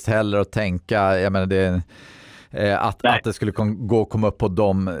realistiskt heller att tänka, jag menar att det skulle gå att komma upp på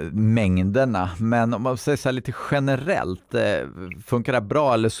de mängderna. Men om man säger så här lite generellt, funkar det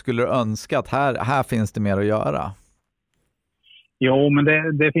bra eller skulle du önska att här finns det mer att göra? Jo, men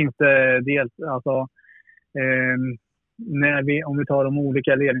det finns det dels. Alltså, om vi tar de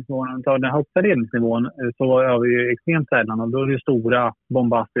olika ledningsnivåerna, om vi tar den högsta ledningsnivån, så är vi ju extremt sällan. Och då är det stora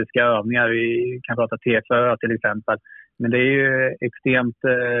bombastiska övningar. Vi kan prata T4 till exempel. Men det är ju extremt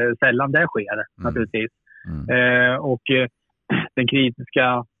sällan det sker naturligtvis. Och den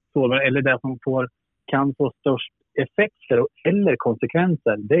kritiska sårbarheten, eller det som kan få störst effekter eller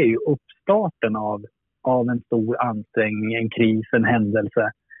konsekvenser, det är ju uppstarten av en stor ansträngning, en kris, en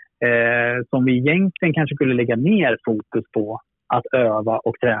händelse. Som vi egentligen kanske skulle lägga mer fokus på att öva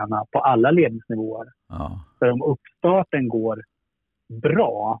och träna på alla ledningsnivåer. För om uppstarten går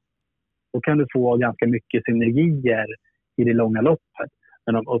bra, då kan du få ganska mycket synergier i det långa loppet.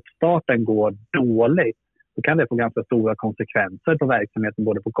 Men om uppstarten går dåligt, då kan det få ganska stora konsekvenser på verksamheten,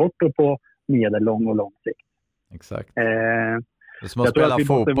 både på kort och på medellång och lång sikt. Exakt. Det är som att spela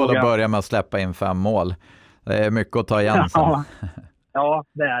fotboll och börja med att släppa in 5 mål. Det är mycket att ta igen sen. Ja,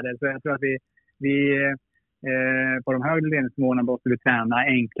 det är det. Så jag tror att vi på de högre ledningsnivåerna måste vi träna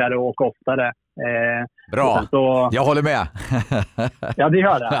enklare och oftare. Bra, jag håller med. Ja, det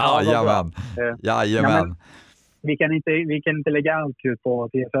gör det. Jajamän. Vi kan inte lägga allt ut på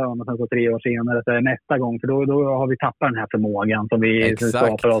T4 och sen så 3 år senare så nästa gång, för då har vi tappat den här förmågan som vi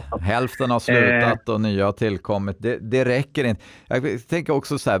skapar oss. Hälften har slutat och nya har tillkommit. Det räcker inte. Jag tänker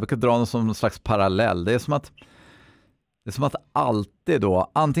också så här, vi kan dra någon som slags parallell. Det är som att alltid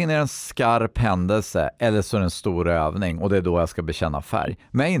då, antingen är det en skarp händelse eller så är det en stor övning och det är då jag ska bekänna färg.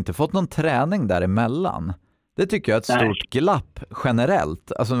 Men jag har inte fått någon träning däremellan. Det tycker jag är ett stort glapp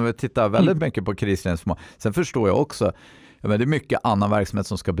generellt. Alltså när vi tittar väldigt mycket på krisledningsförmåga. Sen förstår jag också, det är mycket annan verksamhet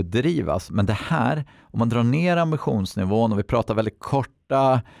som ska bedrivas. Men det här, om man drar ner ambitionsnivån och vi pratar väldigt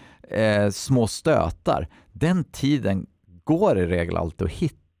korta små stötar. Den tiden går i regel alltid att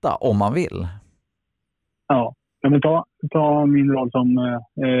hitta om man vill. Ja, men ta min roll som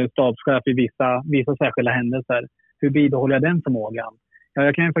stabschef i vissa särskilda händelser. Hur bibehåller jag den förmågan? Ja,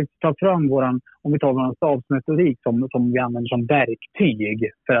 jag kan ju faktiskt ta fram om vi tar vår stabsmetodik som vi använder som verktyg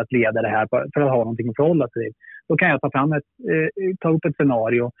för att leda det här, för att ha någonting att förhålla sig till. Då kan jag ta upp ett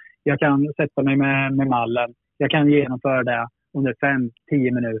scenario. Jag kan sätta mig med mallen. Jag kan genomföra det under 5-10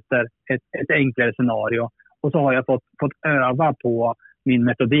 minuter. Ett enklare scenario. Och så har jag fått öva på min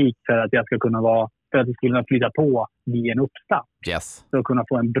metodik för att jag ska kunna flytta på vid en uppstart. Yes. För att kunna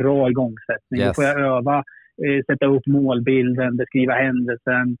få en bra igångsättning. Yes. Då får jag öva, sätta upp målbilden, beskriva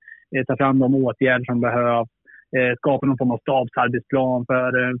händelsen, ta fram de åtgärder som behövs, skapa någon form av stabsarbetsplan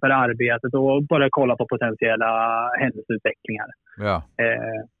för arbetet och bara kolla på potentiella händelseutvecklingar. Ja.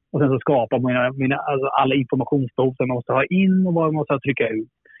 Och sen så skapa alltså alla informationsbehov som man måste ha in och vad man måste trycka ut.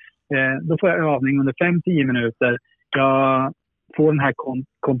 Då får jag övning under 5-10 minuter. Jag får den här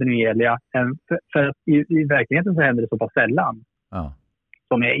kontinuerliga. För att i verkligheten så händer det så pass sällan. Ja.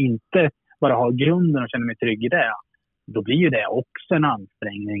 Som jag inte bara har grunden och känner mig trygg i det. Då blir ju det också en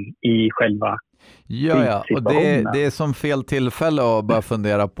ansträngning i själva Ja, och det är som fel tillfälle att bara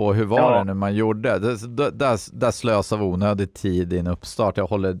fundera på hur var det när man gjorde. Där slösar onödig tid i en uppstart. Jag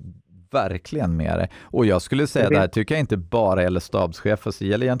håller verkligen med det. Och jag skulle säga det här tycker jag inte bara gäller stabschefer, så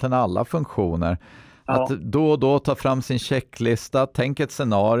gäller egentligen alla funktioner. Att då och då ta fram sin checklista, tänk ett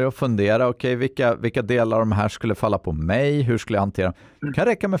scenario, fundera, vilka delar av de här skulle falla på mig, hur skulle jag hantera dem? Det kan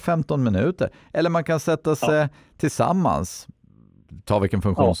räcka med 15 minuter. Eller man kan sätta sig tillsammans, ta vilken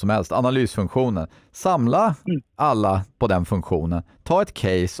funktion som helst, analysfunktionen. Samla alla på den funktionen, ta ett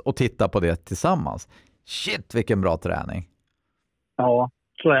case och titta på det tillsammans. Shit, vilken bra träning. Ja,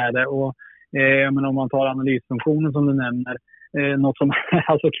 så är det. Och men om man tar analysfunktionen som du nämner, något som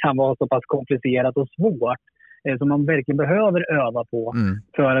alltså kan vara så pass komplicerat och svårt som man verkligen behöver öva på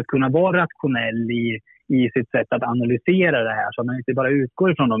för att kunna vara rationell i sitt sätt att analysera det här, så att man inte bara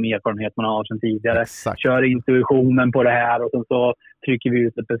utgår ifrån de erfarenheter man har sedan tidigare. Exakt. Kör intuitionen på det här och sen så trycker vi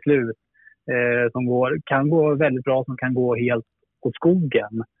ut ett beslut som kan gå väldigt bra, som kan gå helt åt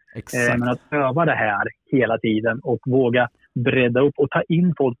skogen. Men att öva det här hela tiden och våga bredda upp och ta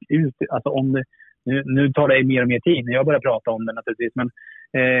in folk ut, alltså om det nu tar det mer och mer tid när jag börjar prata om det naturligtvis, men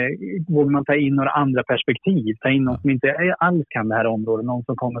vågar man ta in några andra perspektiv, ta in någon som inte alls kan det här området, någon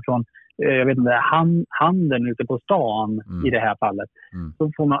som kommer från jag vet inte, handeln ute på stan i det här fallet.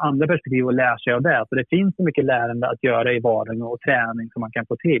 Så får man andra perspektiv och lär sig av det. Så det finns så mycket lärande att göra i vardagen och träning som man kan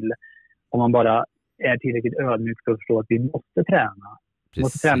få till. Om man bara är tillräckligt ödmjuk för att förstå att vi måste träna. Vi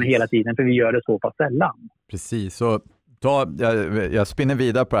måste träna hela tiden för vi gör det så pass sällan. Precis, så jag spinner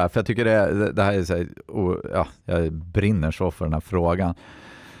vidare på det här för jag tycker det här är så här, jag brinner så för den här frågan.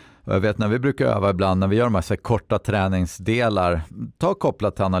 Jag vet när vi brukar öva ibland, när vi gör de här så här korta träningsdelar, ta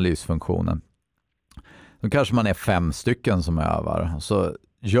kopplat till analysfunktionen. Då kanske man är 5 stycken som övar, så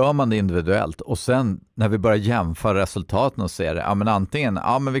gör man det individuellt och sen när vi börjar jämföra resultaten och ser det, ja men antingen,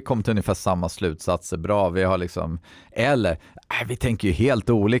 ja men vi kommer till ungefär samma slutsatser, bra, vi har liksom, eller vi tänker ju helt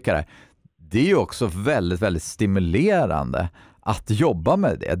olika där. Det är ju också väldigt, väldigt stimulerande att jobba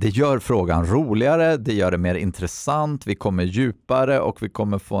med det. Det gör frågan roligare, det gör det mer intressant, vi kommer djupare och vi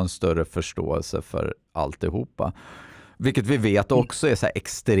kommer få en större förståelse för alltihopa. Vilket vi vet också är så här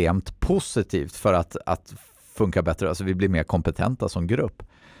extremt positivt för att funka bättre. Alltså vi blir mer kompetenta som grupp.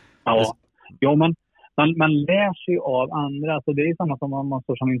 Ja, man lär sig av andra. Så det är samma som om man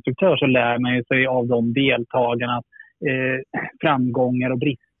står som instruktör, så lär man sig av de deltagarnas framgångar och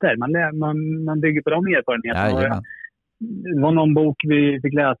brister. Man bygger på de erfarenheterna. Ja, det var någon bok vi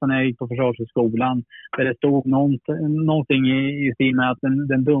fick läsa när jag gick på Försvarshögskolan där det stod någonting i stil med att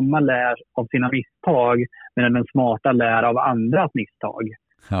den dumma lär av sina misstag medan den smarta lär av andras misstag.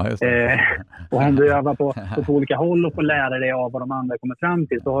 Ja, just det. Och om du övar på olika håll och får lära dig av vad de andra kommer fram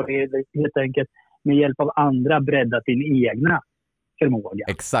till, så har du helt enkelt med hjälp av andra breddat din egna förmåga.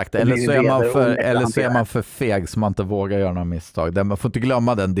 Exakt, eller så är man för feg så man inte vågar göra några misstag. Man får inte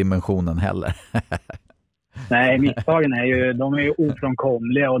glömma den dimensionen heller. Nej, misstagen de är ju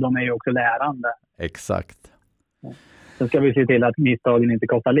ofrånkomliga och de är ju också lärande. Exakt. Så ska vi se till att misstagen inte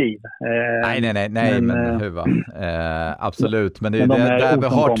kostar liv. Nej, men hur va? Absolut, men det är där vi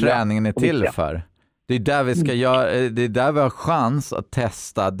har träningen är till för. Det är där vi ska göra, det är där vi har chans att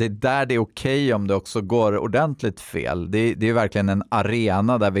testa. Det är där det är okej om det också går ordentligt fel. Det är verkligen en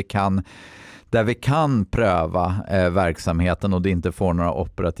arena där vi kan pröva verksamheten och det inte får några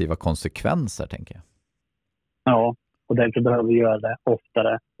operativa konsekvenser, tänker jag. Ja, och därför behöver vi göra det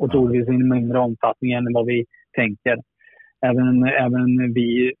oftare och troligtvis i mindre omfattning än vad vi tänker. Även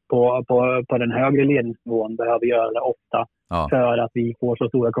vi på den högre ledningsnivån behöver göra det ofta för att vi får så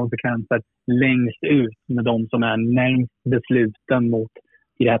stora konsekvenser längst ut med de som är närmast besluten mot,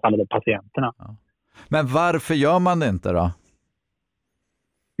 i det här fallet, patienterna. Ja. Men varför gör man det inte då?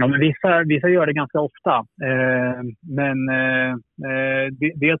 Ja, men vissa gör det ganska ofta.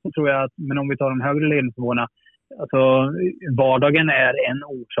 Dels så tror jag att, men om vi tar de högre ledningsnivåerna, alltså vardagen är en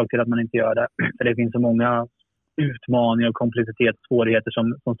orsak till att man inte gör det. För det finns så många utmaningar och komplexitet och svårigheter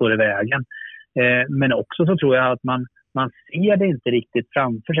som står i vägen. Men också så tror jag att man ser det inte riktigt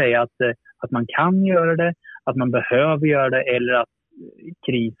framför sig att man kan göra det, att man behöver göra det, eller att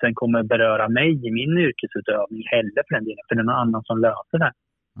krisen kommer beröra mig i min yrkesutövning heller för den delen, för det är någon annan som löser det.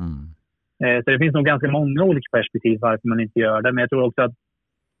 Så det finns nog ganska många olika perspektiv varför man inte gör det. Men jag tror också att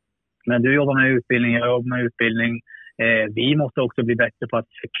när du jobbar med utbildning, jag jobbar med utbildning, vi måste också bli bättre på att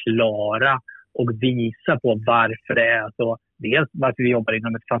förklara och visa på varför det är så. Dels varför vi jobbar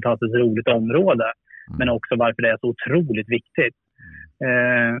inom ett fantastiskt roligt område, men också varför det är så otroligt viktigt.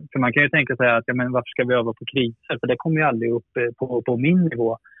 För man kan ju tänka sig att varför ska vi öva på kriser? För det kommer ju aldrig upp på min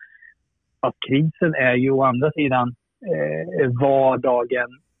nivå. Att krisen är ju å andra sidan vardagen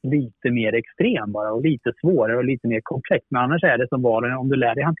lite mer extrem bara, och lite svårare och lite mer komplex. Men annars är det som vardagen, om du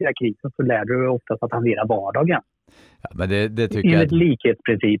lär dig hantera krisen så lär du oftast att hantera vardagen. Ja, men det tycker jag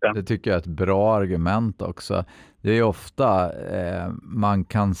likhetsprincipen. Det tycker jag är ett bra argument också. Det är ofta man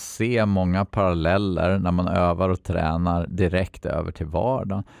kan se många paralleller när man övar och tränar direkt över till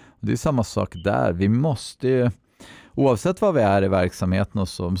vardagen. Och det är samma sak där. Vi måste ju, oavsett vad vi är i verksamheten och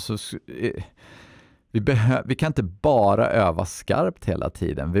så vi kan inte bara öva skarpt hela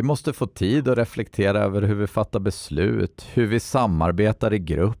tiden. Vi måste få tid att reflektera över hur vi fattar beslut, hur vi samarbetar i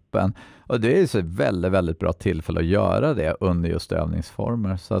gruppen. Och det är så väldigt, väldigt bra tillfälle att göra det under just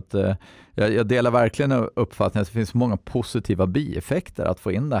övningsformer. Så att jag delar verkligen uppfattningen att det finns många positiva bieffekter att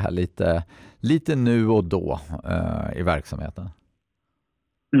få in det här lite nu och då i verksamheten.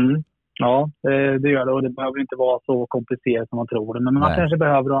 Ja, det gör det, och det behöver inte vara så komplicerat som man tror. Men man kanske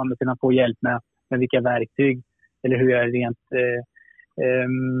behöver andra sidan få hjälp med vilka verktyg, eller hur jag rent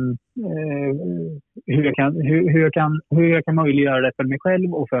hur jag kan möjliggöra det för mig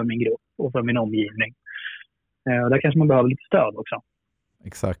själv och för min grupp och för min omgivning. Och där kanske man behöver lite stöd också.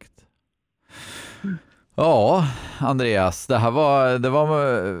 Exakt. Ja, Andreas, det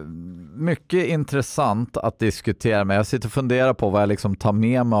var mycket intressant att diskutera med. Jag sitter och funderar på vad jag liksom tar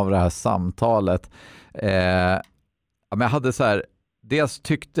med mig av det här samtalet. Men jag hade så här, dels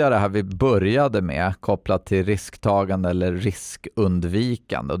tyckte jag det här vi började med kopplat till risktagande eller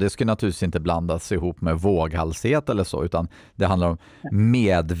riskundvikande, och det ska naturligtvis inte blandas ihop med våghalsighet eller så, utan det handlar om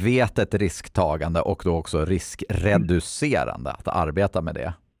medvetet risktagande och då också riskreducerande, att arbeta med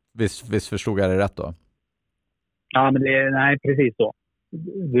det. Visst förstod jag det rätt då? Ja, men nej, precis så.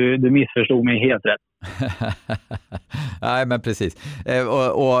 Du missförstod mig helt rätt. Nej, men precis.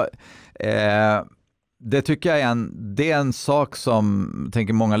 Det tycker jag är en sak som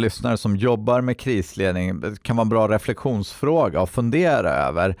tänker många lyssnare som jobbar med krisledning kan vara en bra reflektionsfråga och fundera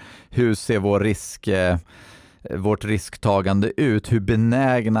över. Hur ser vårt risktagande ut? Hur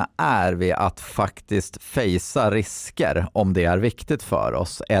benägna är vi att faktiskt fejsa risker om det är viktigt för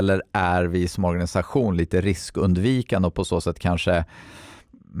oss? Eller är vi som organisation lite riskundvikande och på så sätt kanske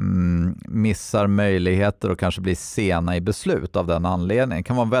missar möjligheter och kanske blir sena i beslut av den anledningen? Det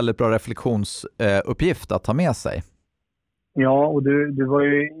kan vara en väldigt bra reflektionsuppgift att ta med sig. Ja, och du var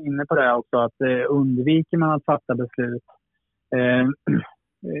ju inne på det också, att undviker man att fatta beslut,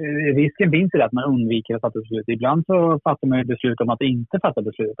 risken finns ju att man undviker att fatta beslut. Ibland så fattar man ju beslut om att inte fatta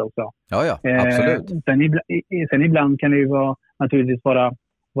beslut också. Ja, absolut. Sen ibland kan det ju naturligtvis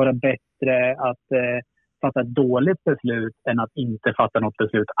vara bättre att fatta ett dåligt beslut än att inte fatta något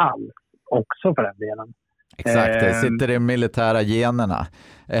beslut alls. Också för den delen. Exakt, det sitter i militära generna.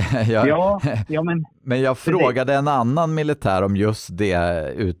 Men jag frågade en annan militär om just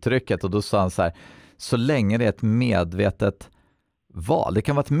det uttrycket, och då sa han så här: så länge det är ett medvetet val, det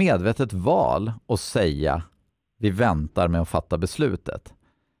kan vara ett medvetet val att säga vi väntar med att fatta beslutet.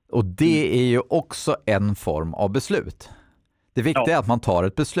 Och det är ju också en form av beslut. Det viktiga är att man tar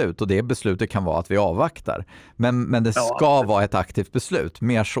ett beslut, och det beslutet kan vara att vi avvaktar. Men det ska vara ett aktivt beslut,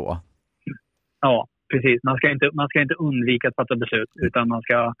 mer så. Ja, precis. Man ska inte undvika att fatta beslut, utan man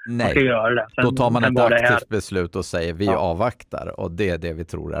ska göra det. Då tar man ett aktivt beslut och säger vi avvaktar, och det är det vi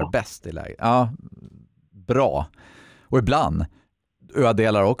tror är bäst i läget. Ja, bra. Och ibland, jag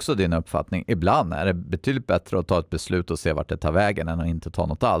delar också din uppfattning, ibland är det betydligt bättre att ta ett beslut och se vart det tar vägen än att inte ta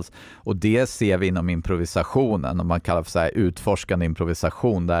något alls. Och det ser vi inom improvisationen, och man kallar för så här utforskande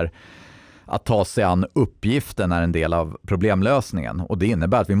improvisation, där att ta sig an uppgiften är en del av problemlösningen. Och det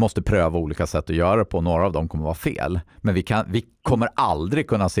innebär att vi måste pröva olika sätt att göra det på. Några av dem kommer vara fel. Men vi kommer aldrig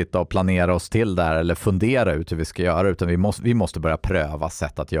kunna sitta och planera oss till där eller fundera ut hur vi ska göra, utan vi måste börja pröva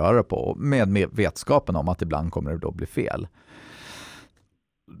sätt att göra det på, med vetskapen om att ibland kommer det då bli fel.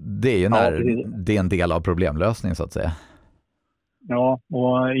 Det är ju det är en del av problemlösningen, så att säga. Ja,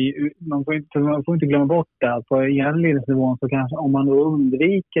 och man får inte glömma bort det. På en ledningsnivå så kanske, om man då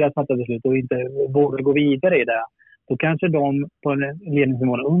undviker att fatta beslut och inte vågar gå vidare i det, då kanske de på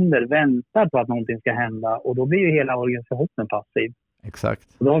ledningsnivån under väntar på att någonting ska hända, och då blir ju hela organisationen passiv. Exakt.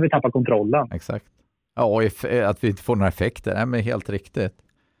 Och då har vi tappat kontrollen. Exakt. Ja, och att vi inte får några effekter. Nej, men helt riktigt.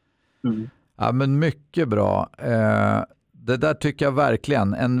 Ja, men mycket bra. Det där tycker jag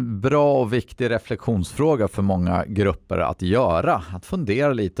verkligen en bra och viktig reflektionsfråga för många grupper att göra. Att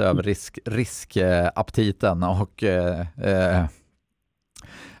fundera lite över riskaptiten och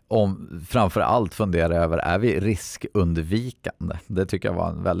framför allt fundera över, är vi riskundvikande? Det tycker jag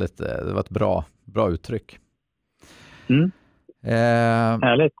var det var ett bra uttryck.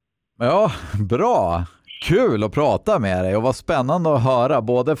 Härligt. Ja, bra. Kul att prata med dig, och vad spännande att höra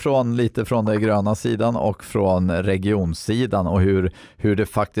både lite från den gröna sidan och från regionsidan, och hur det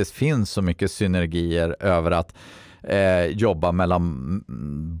faktiskt finns så mycket synergier över att jobba mellan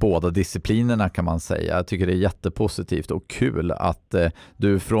båda disciplinerna, kan man säga. Jag tycker det är jättepositivt och kul att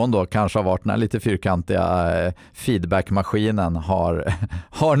du från då kanske har varit den här lite fyrkantiga feedbackmaskinen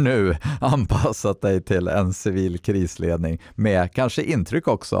har nu anpassat dig till en civil krisledning med kanske intryck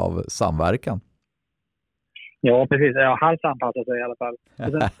också av samverkan. Ja, precis. Jag har halvt anpassat sig i alla fall.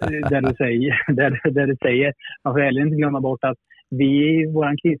 Där du säger, man får heller inte glömma bort att vi i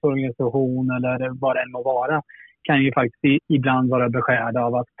vår krisorganisation, eller vad det än må vara, kan ju faktiskt ibland vara beskärda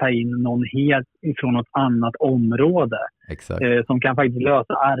av att ta in någon helt ifrån något annat område. Exakt. Som kan faktiskt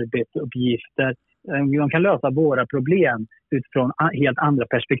lösa arbetsuppgifter. De kan lösa våra problem utifrån helt andra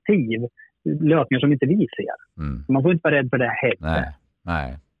perspektiv. Lösningar som inte vi ser. Man får inte vara rädd för det heller.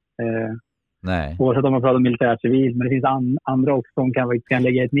 Nej. Oavsett om man pratar om militär civil, men det finns andra också som kan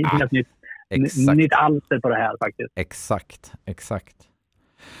lägga ett helt nytt alster på det här faktiskt. Exakt.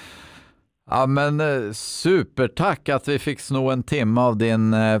 Ja, men supertack att vi fick sno en timme av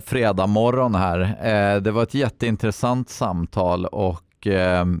din fredag morgon här. Det var ett jätteintressant samtal, och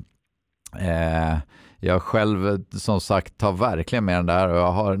Jag själv som sagt tar verkligen med den där och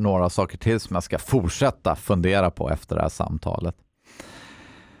jag har några saker till som jag ska fortsätta fundera på efter det här samtalet.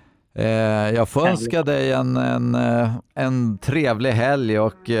 Jag får önska dig en trevlig helg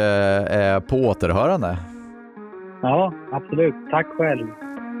och på återhörande. Ja, absolut. Tack själv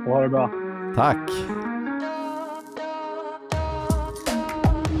och ha det bra. Tack.